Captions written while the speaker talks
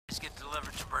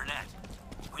Burnett.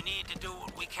 We need to do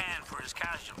what we can for his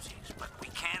casualties, but we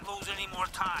can't lose any more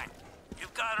time.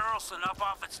 You've got 𝓢𝓞𝓒𝓘𝓐𝓛𝓢 up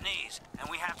off its knees, and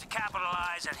we have to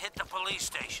capitalize and hit the police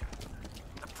station.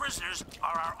 The prisoners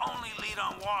are our only lead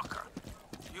on Walker.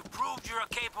 You've proved you're a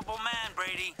capable man,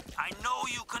 Brady. I know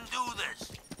you can do this.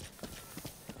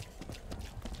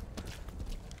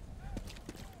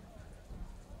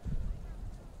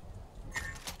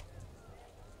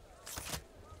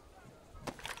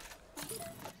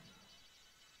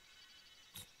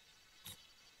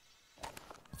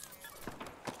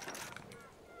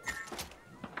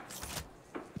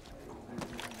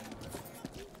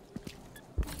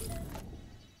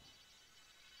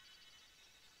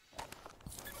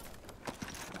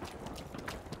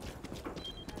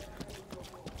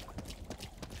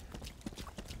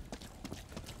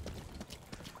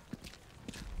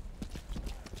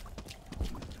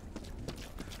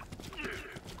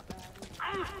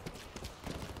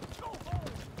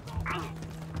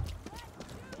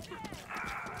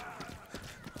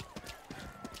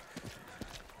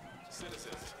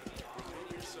 Citizens,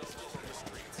 remove yourselves from the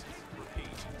streets.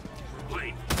 Repeat.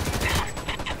 Wait.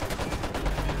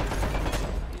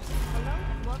 Hello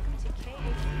and welcome to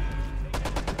KAC.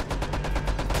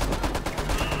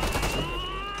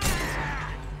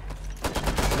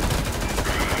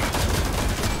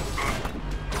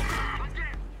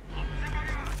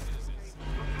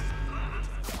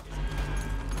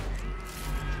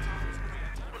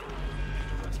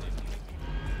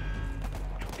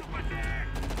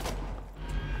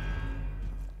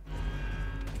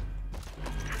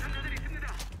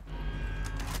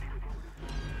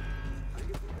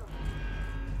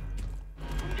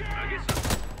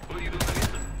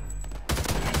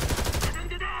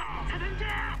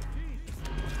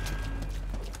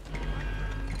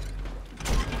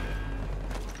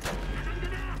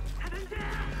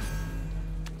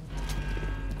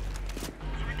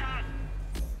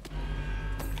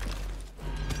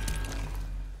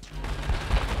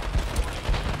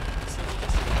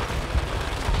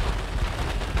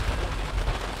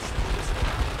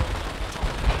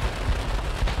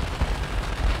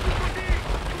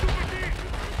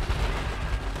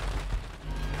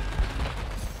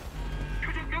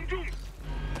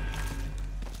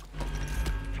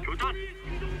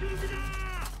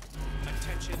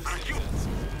 Attention citizens.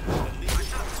 Illegal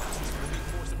protests will be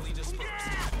forcibly dispersed.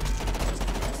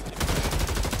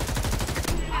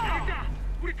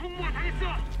 우리 동무가 당했어.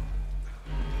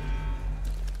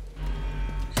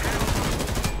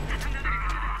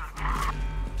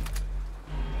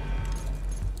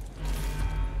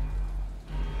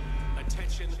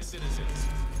 Attention citizens.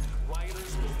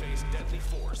 Rioters will face deadly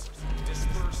force.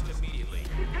 Dispersed immediately.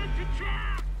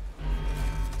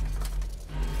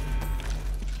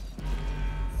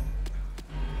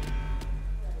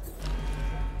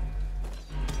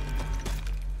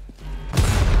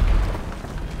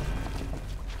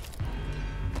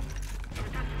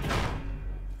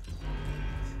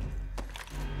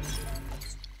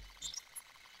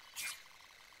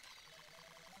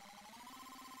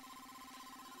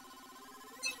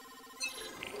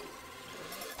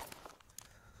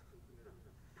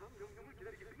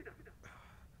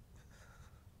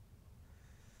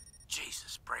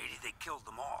 Jesus, Brady, they killed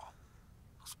them all.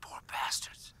 Those poor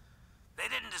bastards. They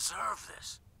didn't deserve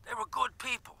this. They were good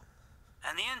people.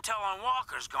 And the intel on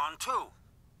Walker's gone too.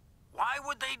 Why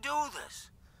would they do this?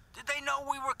 Did they know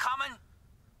we were coming?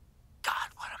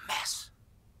 God, what a mess.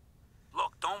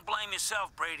 Look, don't blame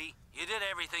yourself, Brady. You did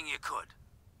everything you could.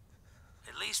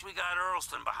 At least we got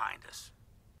𝓢𝓞𝓒𝓘𝓐𝓛𝓢 behind us.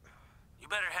 You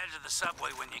better head to the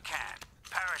subway when you can.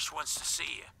 Parrish wants to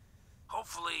see you.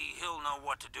 Hopefully, he'll know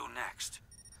what to do next.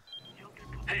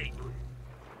 Hey!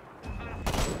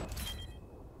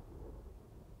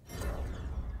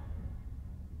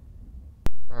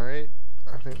 Alright,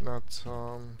 I think that's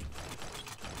Brady,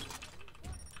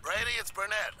 it's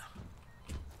Burnett.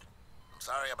 I'm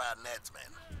sorry about Ned's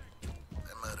men.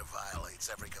 Their murder violates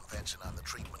every convention on the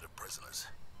treatment of prisoners.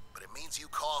 But it means you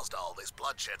caused all this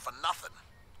bloodshed for nothing.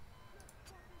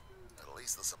 At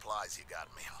least the supplies you got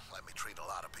me let me treat a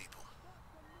lot of people.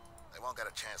 They won't get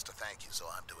a chance to thank you, so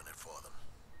I'm doing it for them.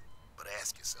 But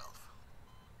ask yourself,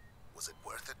 was it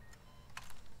worth it?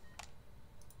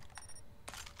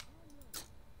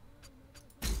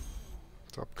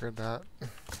 let's upgrade that. I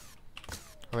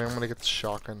think I'm gonna get the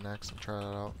shotgun next and try that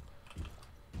out.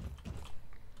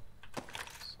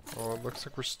 Oh, it looks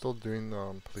like we're still doing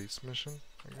the police mission,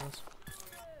 I guess.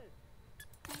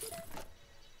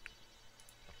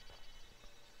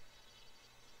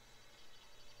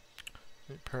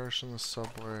 Meet Parrish in the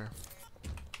subway.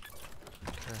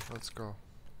 Okay, let's go.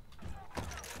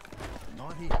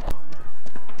 Not here, not now.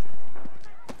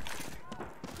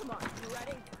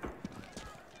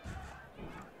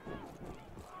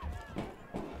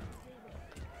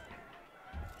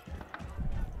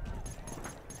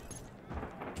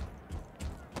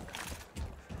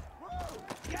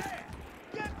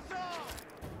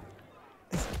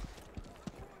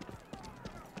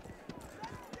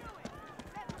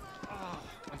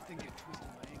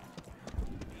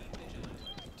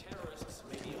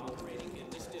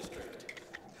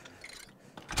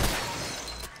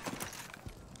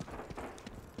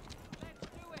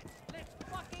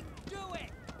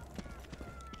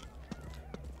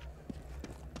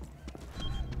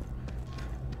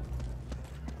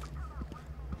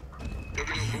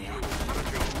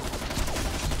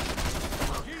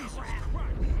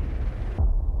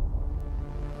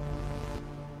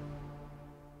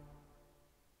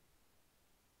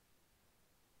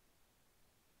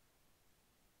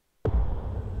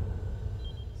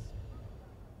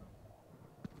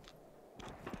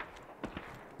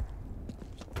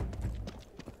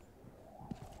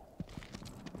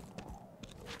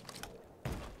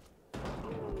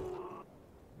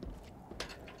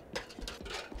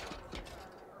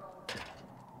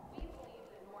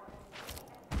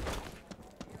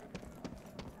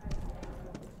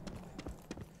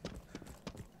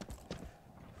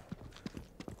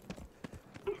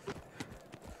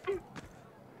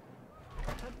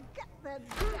 said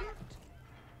that.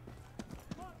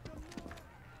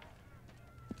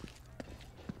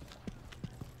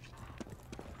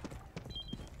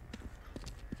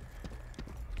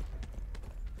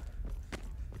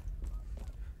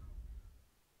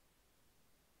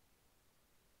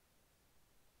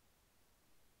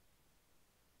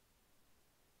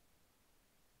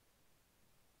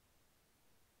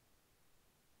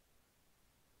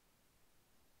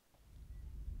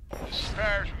 This is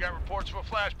Parrish. We got reports of a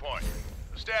flashpoint.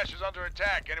 The stash is under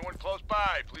attack. Anyone close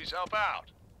by, please help out.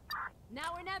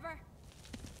 Now or never.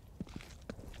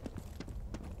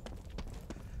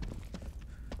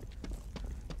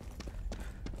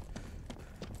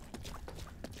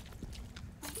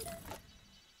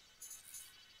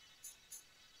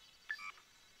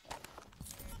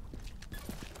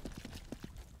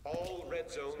 All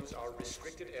red zones are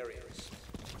restricted areas.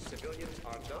 Civilians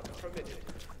are not permitted.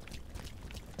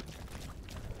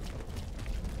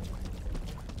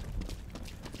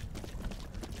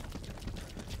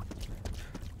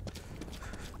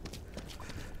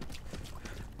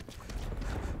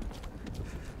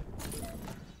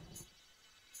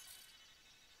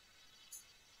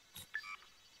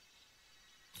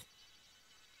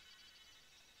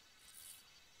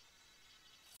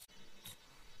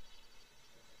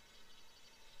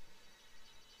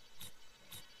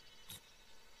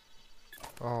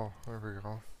 Oh, there we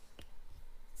go.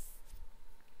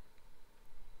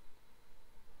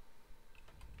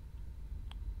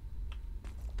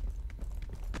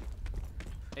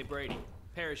 Hey Brady,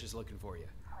 Parrish is looking for you.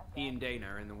 He and Dana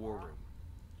are in the war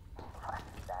room.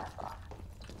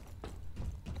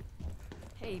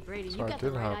 Hey Brady, So you I got the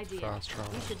did right have idea. fast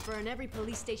travel. You should burn every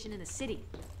police station in the city.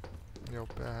 Yo,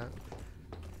 bet.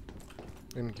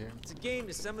 In game. It's a game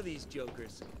to some of these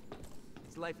jokers.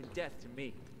 It's life and death to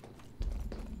me.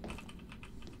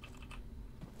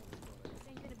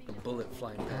 A bullet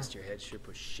flying past your head sure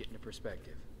puts shit into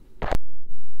perspective.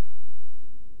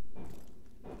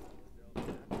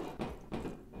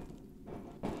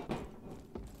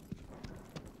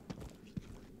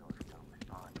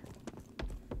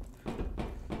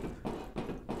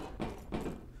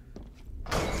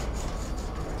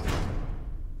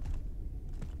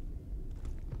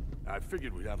 I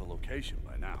figured we'd have a location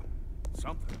by now.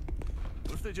 Something.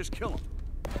 What if they just kill him?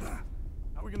 How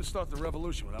are we gonna start the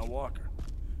revolution without Walker?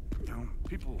 You know,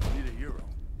 people need a hero.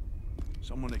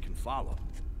 Someone they can follow.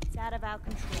 It's out of our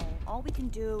control. All we can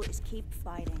do is keep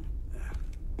fighting.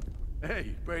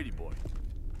 Hey, Brady boy.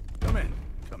 Come in.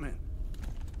 Come in.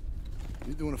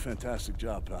 You're doing a fantastic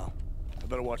job, pal. I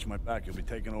better watch my back. You'll be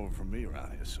taking over from me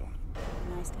around here soon.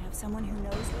 Nice to have someone who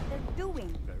knows what they're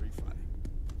doing. Very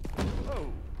funny.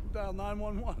 Oh, dial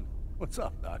 911. What's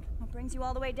up, Doc? What brings you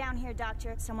all the way down here,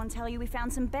 Doctor? Someone tell you we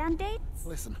found some band-aids?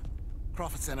 Listen,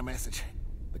 Crawford sent a message.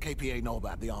 The KPA know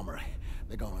about the armory.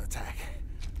 They're gonna attack.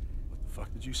 What the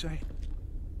fuck did you say?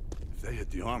 If they hit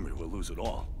the armory, we'll lose it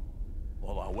all.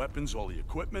 All our weapons, all the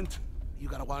equipment. You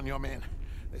gotta warn your men.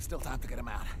 There's still time to get them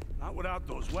out. Not without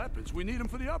those weapons. We need them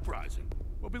for the uprising.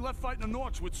 We'll be left fighting the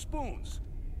Norks with spoons.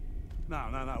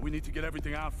 No. We need to get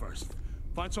everything out first.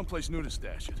 Find someplace new to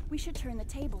stash it. We should turn the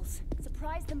tables.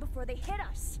 Surprise them before they hit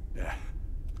us. Yeah,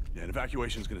 an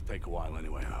evacuation's gonna take a while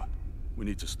anyway, huh? We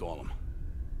need to stall them.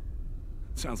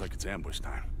 Sounds like it's ambush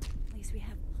time. At least we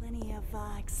have plenty of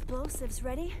explosives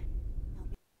ready.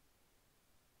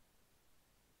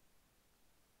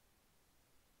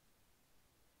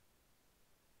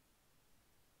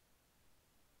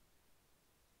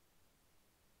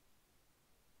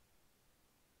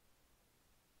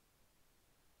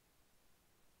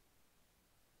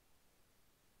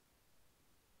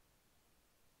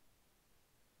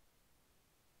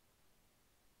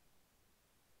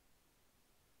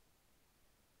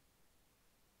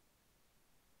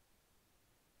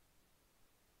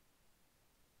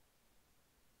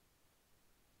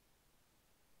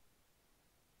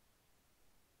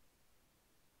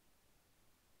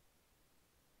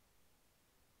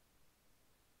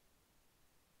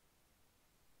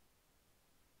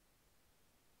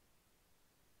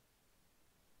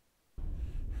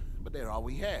 But they're all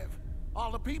we have.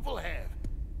 All the people have.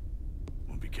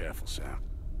 Well, be careful, Sam.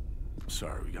 I'm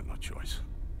sorry, we got no choice.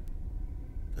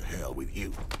 The hell with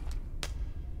you.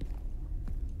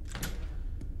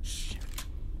 Shit.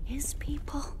 His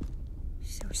people.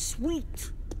 So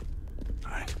sweet.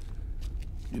 All right.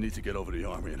 You need to get over to the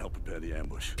army and help prepare the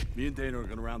ambush. Me and Dana are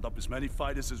gonna round up as many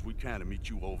fighters as we can and meet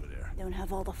you over there. Don't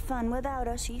have all the fun without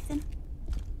us, Ethan.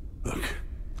 Look,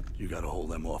 you gotta hold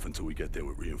them off until we get there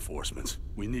with reinforcements.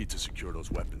 We need to secure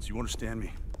those weapons. You understand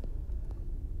me?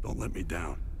 Don't let me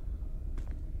down.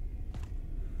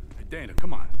 Hey, Dana,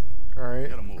 come on. Alright.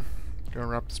 Gotta move. Gonna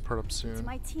wrap this part up To soon.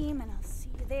 my team, and I'll see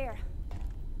you there.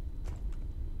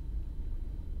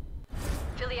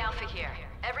 Philly Alpha here.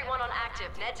 Everyone on active.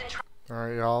 Ned's in trouble.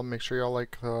 Alright, y'all. Make sure y'all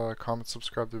like, comment,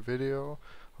 subscribe to the video.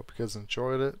 Hope you guys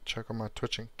enjoyed it. Check out my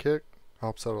Twitch and Kick.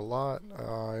 Helps out a lot.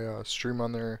 I stream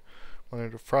on there Monday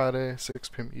to Friday, 6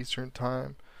 p.m. Eastern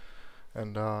time.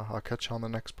 And I'll catch you on the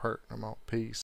next part. I'm out. Peace.